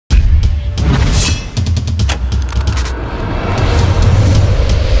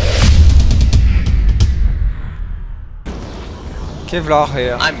Kevlar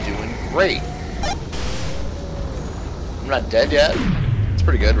here. I'm doing great. I'm not dead yet. It's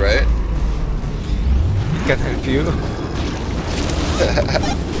pretty good, right? It can help you.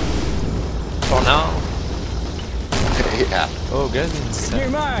 For now. Yeah. Oh, guys, New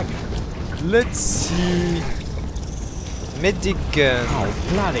mag! let's see. Medic gun. Oh,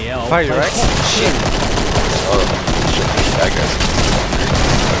 bloody hell. Fire axe. Shit. Oh, shit. Bad guys.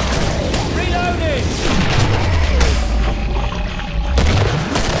 Reloading!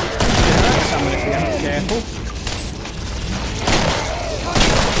 You hurt someone if you aren't careful.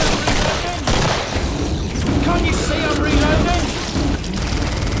 Can't you see I'm reloading?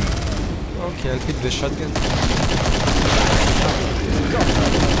 Okay, I'll pick the shotgun.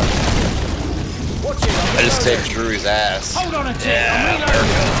 Watch it, I'm I just reloading. saved Drewy's ass. Hold on a tick, Yeah, I'm reloading.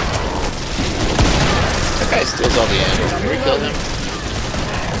 That guy steals all the ammo. Can we kill him?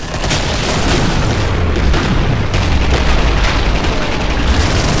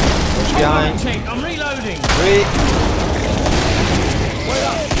 Push Hold on a behind. tick, I'm reloading. 3. Wait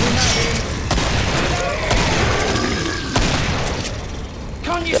up, reloading.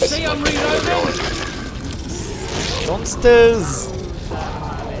 Can't you see I'm reloading? Downstairs.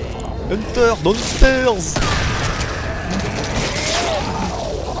 Hunter, downstairs.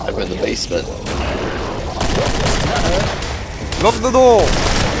 I'm in the basement. Lock the door.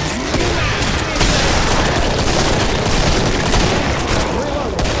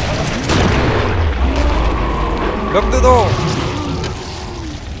 Lock the door.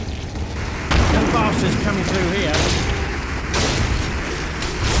 Them bastards coming through here.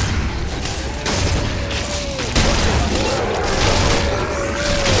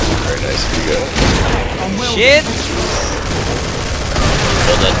 Very nice. Pretty good. I'm well. Shit.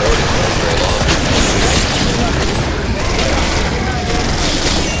 Hold that door to very long.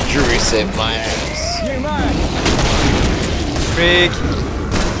 Drewy saved my ass. New mag. Freak.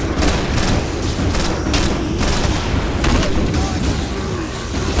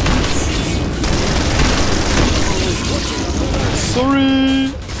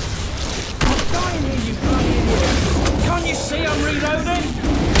 Sorry. I'm dying here, you bloody idiot. Can't you see I'm reloading?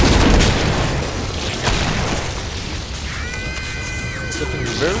 Stepping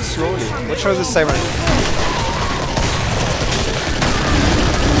very slowly. Watch out the siren.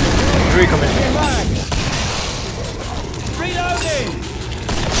 Drewy coming. New mag. Reloading.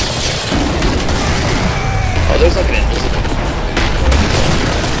 Oh, there's like an invisible.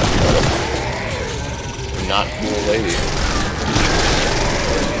 Not cool lady.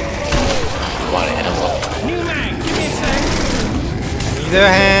 Come on, ammo. New mag. Give me a sec. Either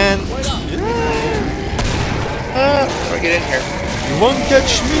hand. Wait up. How do I get in here? You won't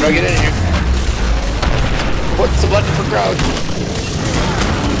catch How do I me. get in here? What's the button for crouch?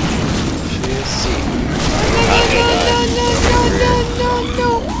 C. I'm gonna die.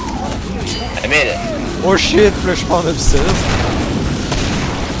 I made it. Oh shit, flush spawn upstairs.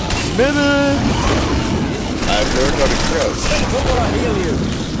 Minute. I've learned how to crouch. What will I heal you?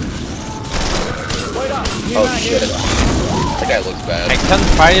 Wait up. New Oh mag shit. here. That guy looks I bad. can't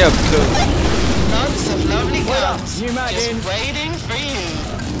fire up close. Lots of lovely Wait up. girls New mag just in. waiting for you.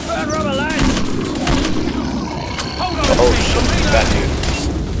 Burn rubber, lads. Hold on a Oh tick. shit, I'm that reloading. dude.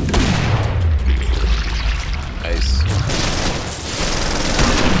 Nice.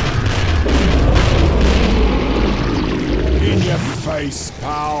 In your face,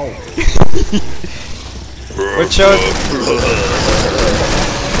 pal. Watch out.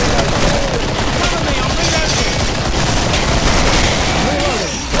 Cover me. I'm reloading.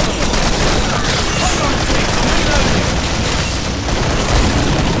 Reloading. Cover me. Hold on a tick. I'm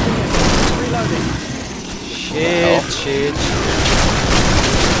reloading. Reloading. Shit.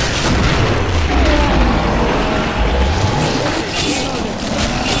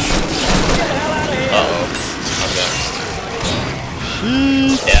 Uh-oh. I'm next.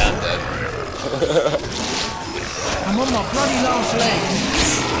 Yeah, I'm dead. I'm on my bloody last legs.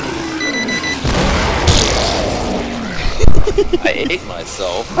 I ate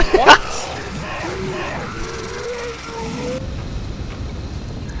myself. What?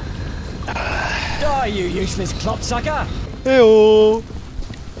 Die, you useless clotsucker. Hey-oh.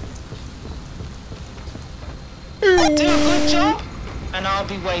 Do a good job, and I'll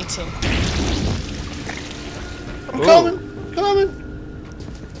be waiting. I'm coming. Coming.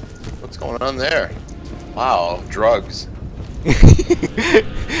 What's going on there? Wow, drugs.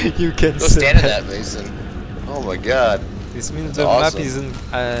 You can Go say stand in that, Mason. Oh my god. This means That's the awesome.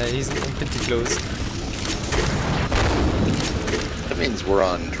 map isn't pretty close. That means we're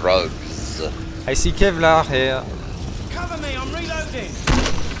on drugs. I see Kevlar here. Cover me, I'm reloading.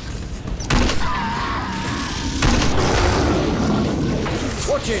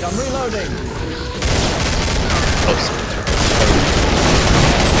 Watch it, I'm reloading.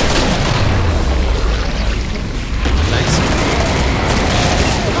 Nice.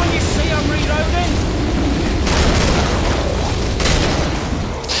 Can't you see I'm reloading?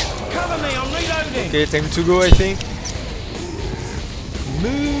 Cover me, I'm reloading. Okay, time to go, I think.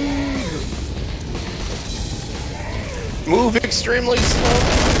 Move! Move extremely slow.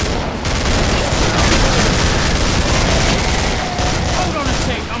 Hold on a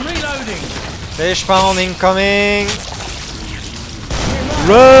sec, I'm reloading. Fish pound incoming!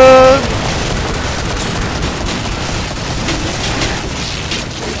 Run!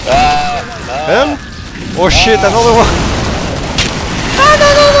 Help! Oh shit, another one! Ah, no,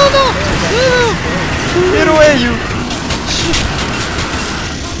 no, no, no! No! Get away, you!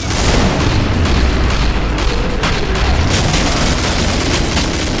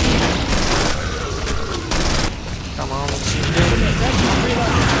 Come on,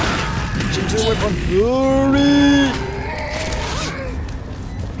 change the weapon! Hurry!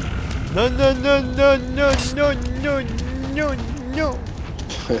 No, no, no, no, no, no, no, no, no!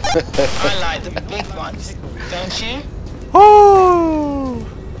 I like the big ones, don't you? Oh!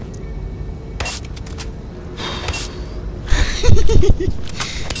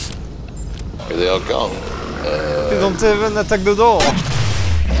 Here they all come. They don't even attack the door!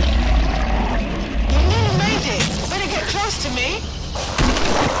 You nearly made it. Better get close to me.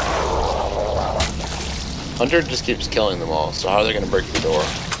 Hunter just keeps killing them all, so how are they gonna break the door?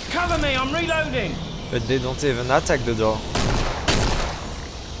 Cover me, I'm reloading. But they don't even attack the door.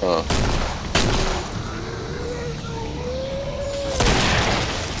 Huh.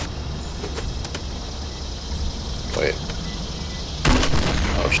 Wait.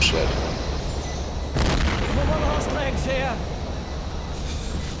 Oh shit. One last legs here.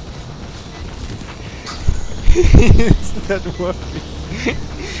 It's not working.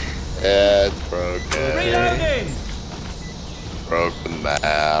 Yeah, it's broken. Reloading. Broke the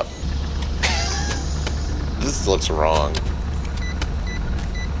map. This looks wrong.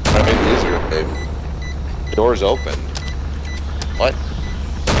 I mean, these are big. Doors open. What?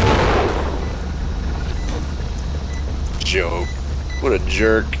 Joke. What a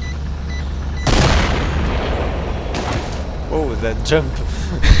jerk. Oh, that jump.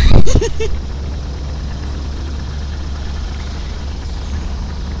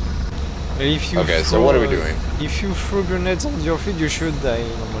 If you Okay, so throw, what are we doing? If you throw grenades on your feet, you should die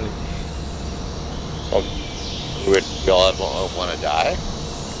normally. Oh, we all want to die?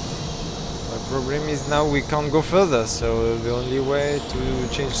 The problem is now we can't go further, so the only way to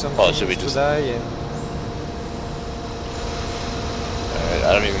change something should we is to just- die and... Alright,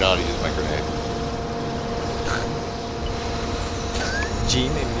 I don't even know how to use my grenade. G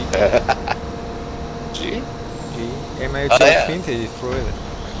maybe. G? G. Aim out Oh, your yeah. feet and throw it.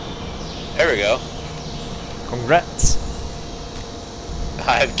 There we go. Congrats!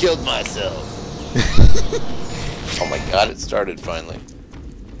 I have killed myself. Oh my god, it started finally.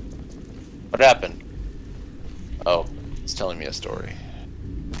 What happened? Oh, it's telling me a story.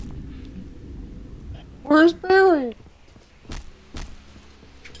 Where's Barry?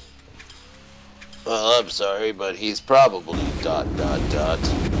 Well, I'm sorry, but he's probably ...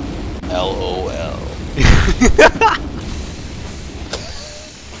 LOL.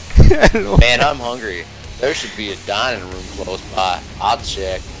 Man, I'm hungry. There should be a dining room close by. I'll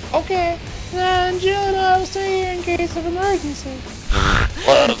check. Okay. Then Jill and I will stay here in case of emergency.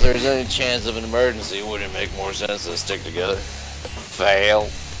 Well, if there's any chance of an emergency, would it make more sense to stick together? Fail.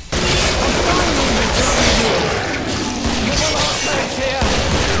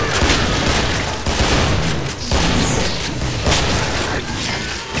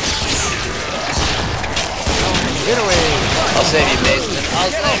 Get away! I'll save you, Mason. I'll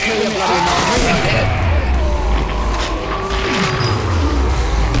save you.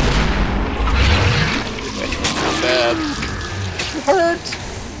 Bad. Hurt.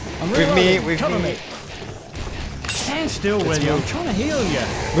 With me, with Cover me. Stand still, will you? I'm trying to heal you.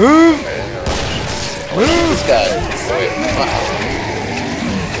 Move! This guy. Wait.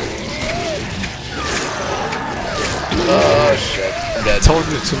 Oh shit. I'm dead. Told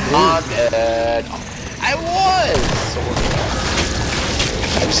you to move. I'm dead. I was!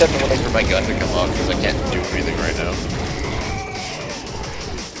 I just have to wait for my gun to come out because I can't do anything right now.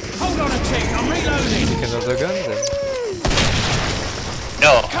 Hold on a tick, I'm reloading. Take another gun then.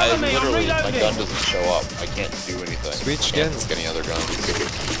 No, Cover me, I'm literally, my reloading. gun doesn't show up. I can't do anything. Switch I can't guns. pick any other gun.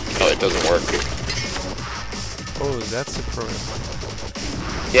 No, it doesn't work. Oh, that's a problem.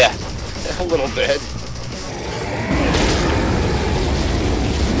 Yeah, a little bit.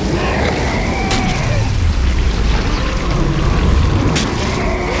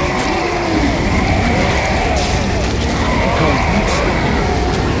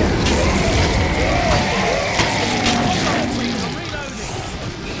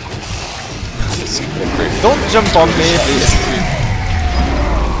 jump on me, please.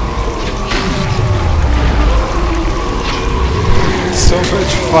 So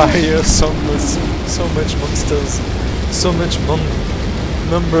much fire, so much monsters, so much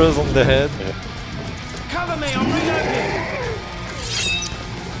numbers on the head. Cover me, I'm reloading.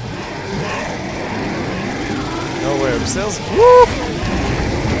 Nowhere upstairs. Woo!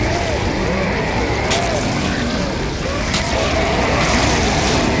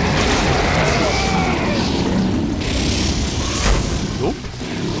 Nope.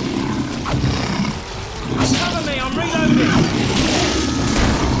 Cover me, I'm reloading.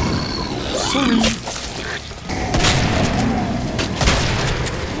 Sorry.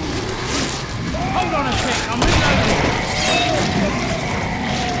 Hold on a sec, I'm reloading.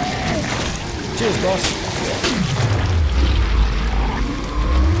 Cheers, boss.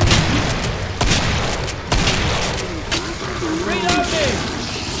 Reloading.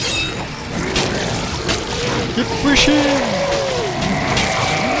 Keep pushing.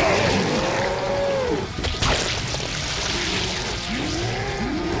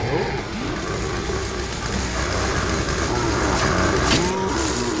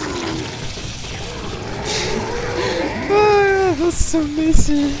 That's so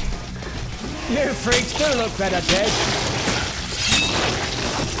messy. You freaks do look better dead.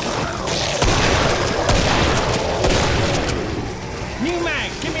 New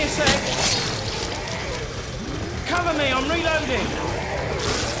mag, give me a sec. Cover me, I'm reloading.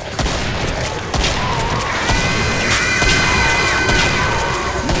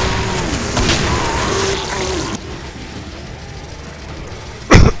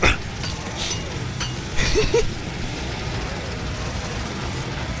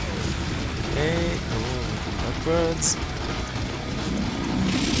 Okay, backwards.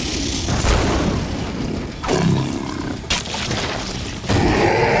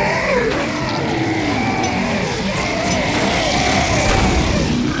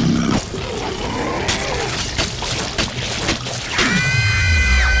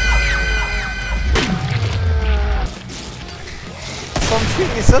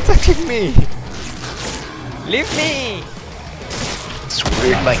 Something is attacking me! Leave me! It's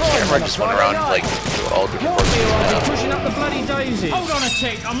weird, my camera just went around like to all different parts of the map. Pushing up the bloody daisies. Hold on a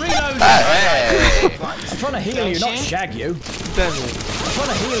tick, I'm reloading. Hey! I'm trying to heal you, not shag you. Damn it. I'm trying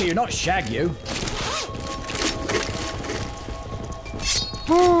to heal you, not shag you.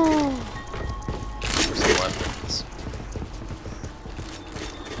 Where's the weapons?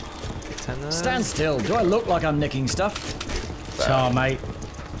 Katana. Stand still. Do I look like I'm nicking stuff? Tar, mate.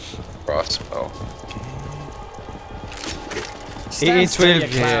 Crossbow. Stand It's still, will you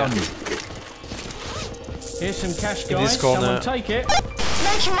be clown. Here's some cash, In this guys. corner. Someone take it.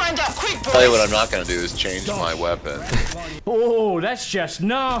 Make your mind up, quick, boys. Tell you what I'm not gonna do is change my weapon. Oh, that's just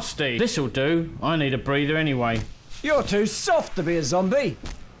nasty. This'll do. I need a breather anyway. You're too soft to be a zombie.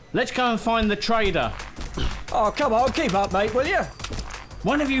 Let's go and find the trader. Oh, come on, keep up, mate, will you?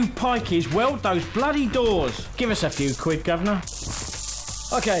 One of you pikeys weld those bloody doors. Give us a few quid, governor.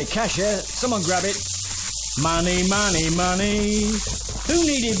 Okay, cash here. Someone grab it. Money, money, money. Who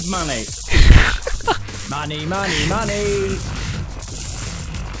needed money? Money, money, money.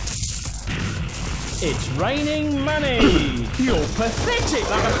 It's raining money. You're pathetic,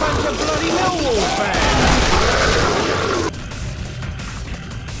 like a bunch of bloody Millwall fans.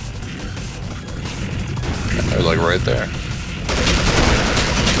 They're like right there.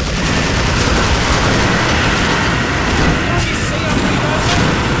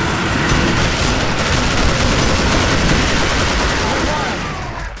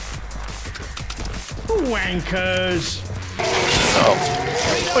 Wankers. Oh.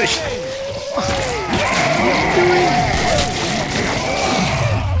 Push.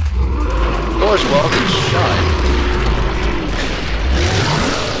 Doors well and shut.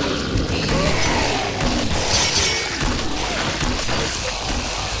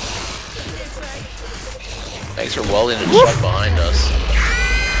 Thanks for welding and shut behind us.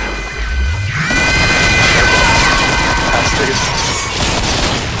 Bastards.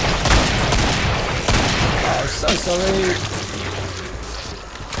 Oh, so sorry.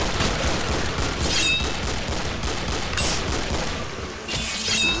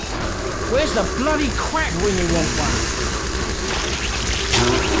 Where's the bloody crack when you want one?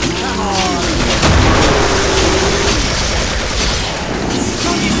 Come on.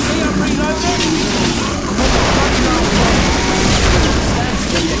 Can't you see I'm reloading? Stand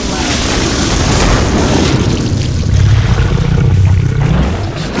still, you clown.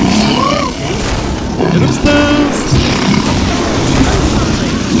 Get upstairs!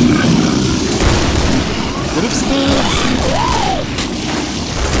 Get upstairs!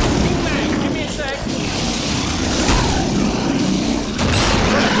 Give me a sec.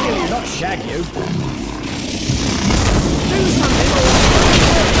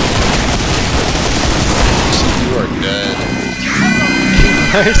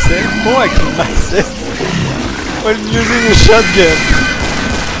 Nice, eh? Oh, I can nice it. When using a shotgun.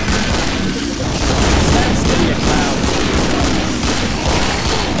 Stand still, you clown.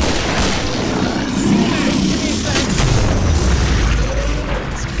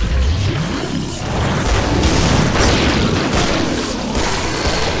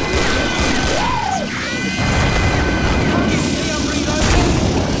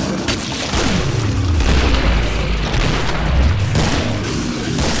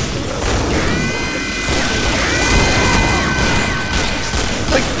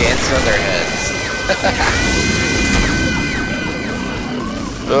 Dancing on their heads.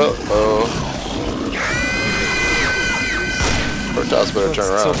 Uh-oh. Protoss better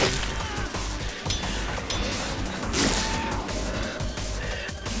turn around.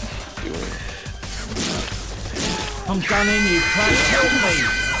 I'm done in, you can't help me.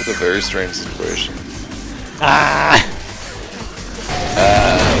 It's a very strange situation. Ah!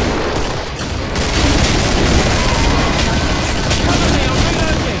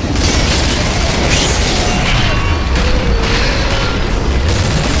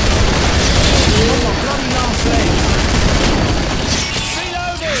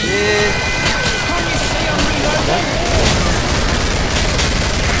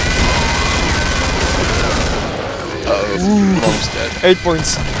 Mom's dead. 8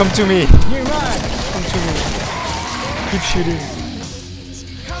 points. Come to me. New mag. Come to me. Keep shooting.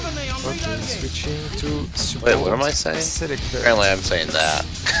 Cover me, I'm Okay, reloading. switching to support. Wait, what am I saying? Select the- Apparently I'm saying that.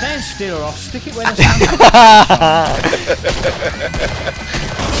 Stand still or I'll stick it where the sun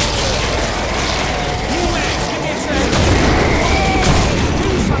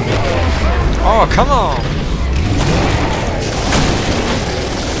Oh, come on!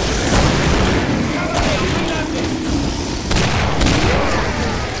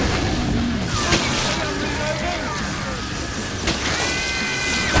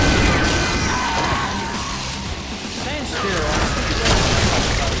 Stand still or I'll stick it where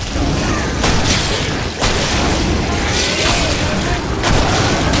the sun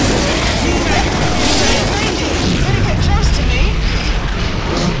Better get close to me.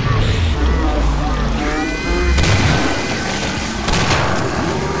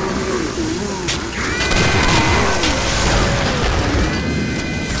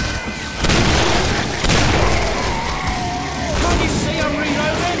 Can't you see I'm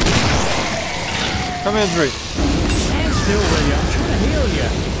reloading? Come here, Drewy. Stand still, will you? I'm trying to heal you.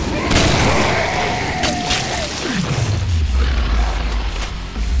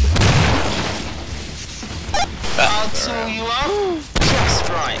 I'll tool you up just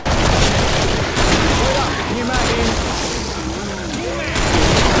right. New mag in.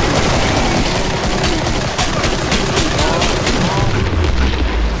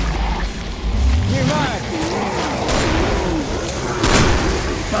 New mag.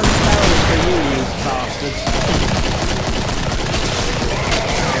 Fun barrels for you, you bastards.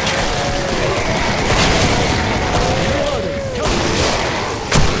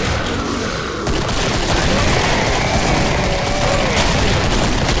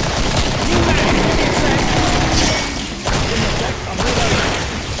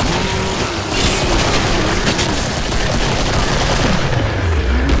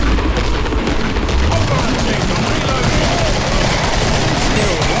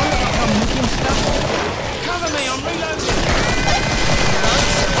 Cover me, I'm reloading.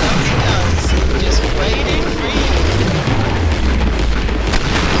 Just waiting for you.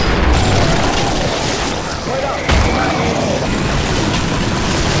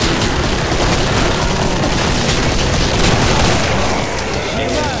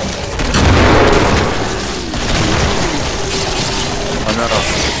 Oh no.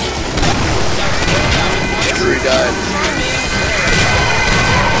 Drewy died.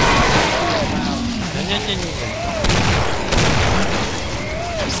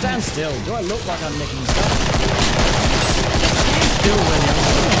 Stand still. Do I look like I'm nicking stuff? Stand still, will you? I'm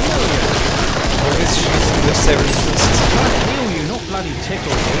trying to heal you. Always choosing the 7th. I'm trying to heal you, not bloody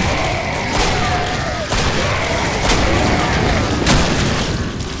tickle you.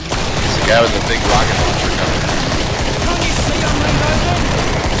 There's a guy with a big rocket launcher coming. Can't you see I'm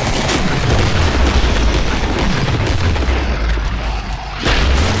reloading?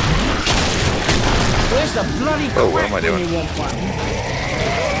 Where's the bloody Oh, what am I crack when doing? you want one?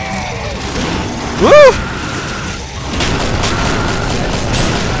 Woo!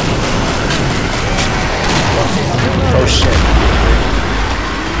 Oh shit.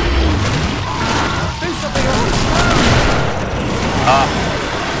 Do something else.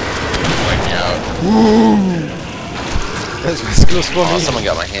 Wiped me out. That was close for Oh, me. someone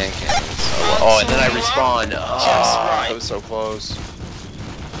got my hand cannon. Oh, and then I respawned. Just right. That was so close.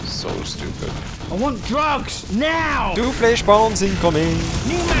 so stupid. I want drugs now. 2 flash bombs incoming.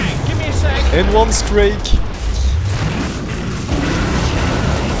 New man, give me a sec. In 1 streak.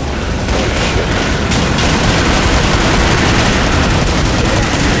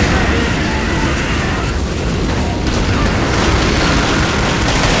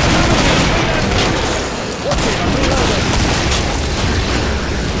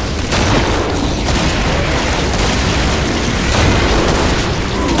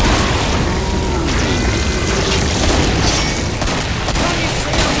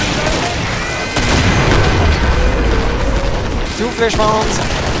 Flash bombs.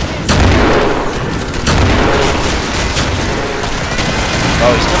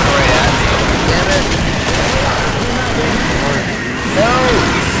 Oh, he's coming right at me. Damn it. No!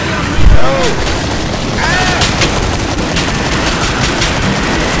 No! Ah!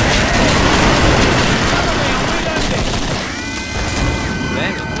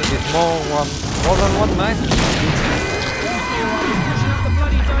 Dang it, we did more than one night.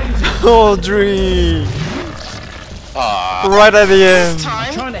 Oh, Drewy! Right at the end.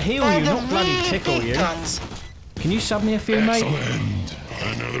 I'm trying to heal you, not bloody tickle you. Can you sub me a few, mate? Excellent.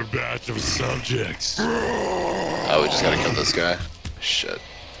 Another batch of subjects. Oh, we just gotta kill this guy. Shit.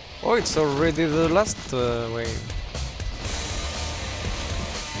 Oh, it's already the last wave.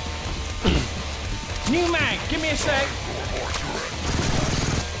 New mag, give me a sec.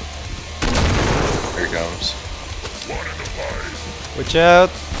 Here he comes. Watch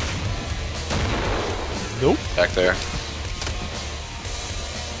out. Nope. Back there.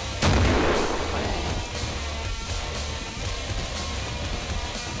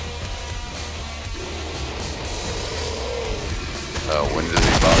 Oh, when did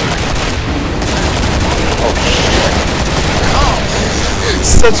he bother me? Oh shit.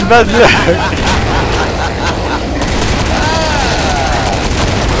 Such bad luck.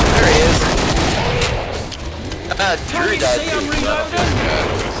 There he is. Drewy died see I'm too. reloading?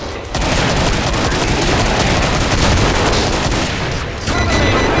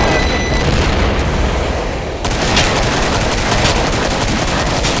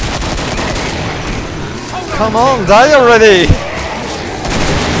 Come on, die already.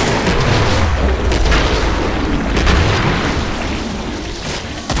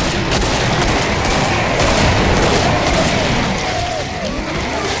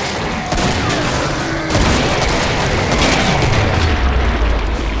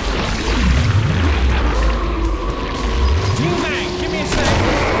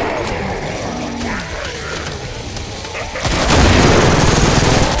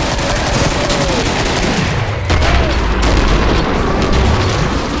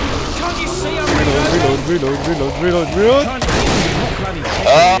 Reload.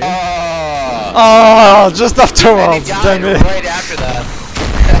 Oh, just afterwards, damn it. Right after that.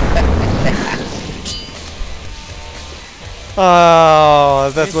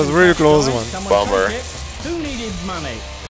 Oh, that was really close one. Someone Bummer. take it. Who needed money?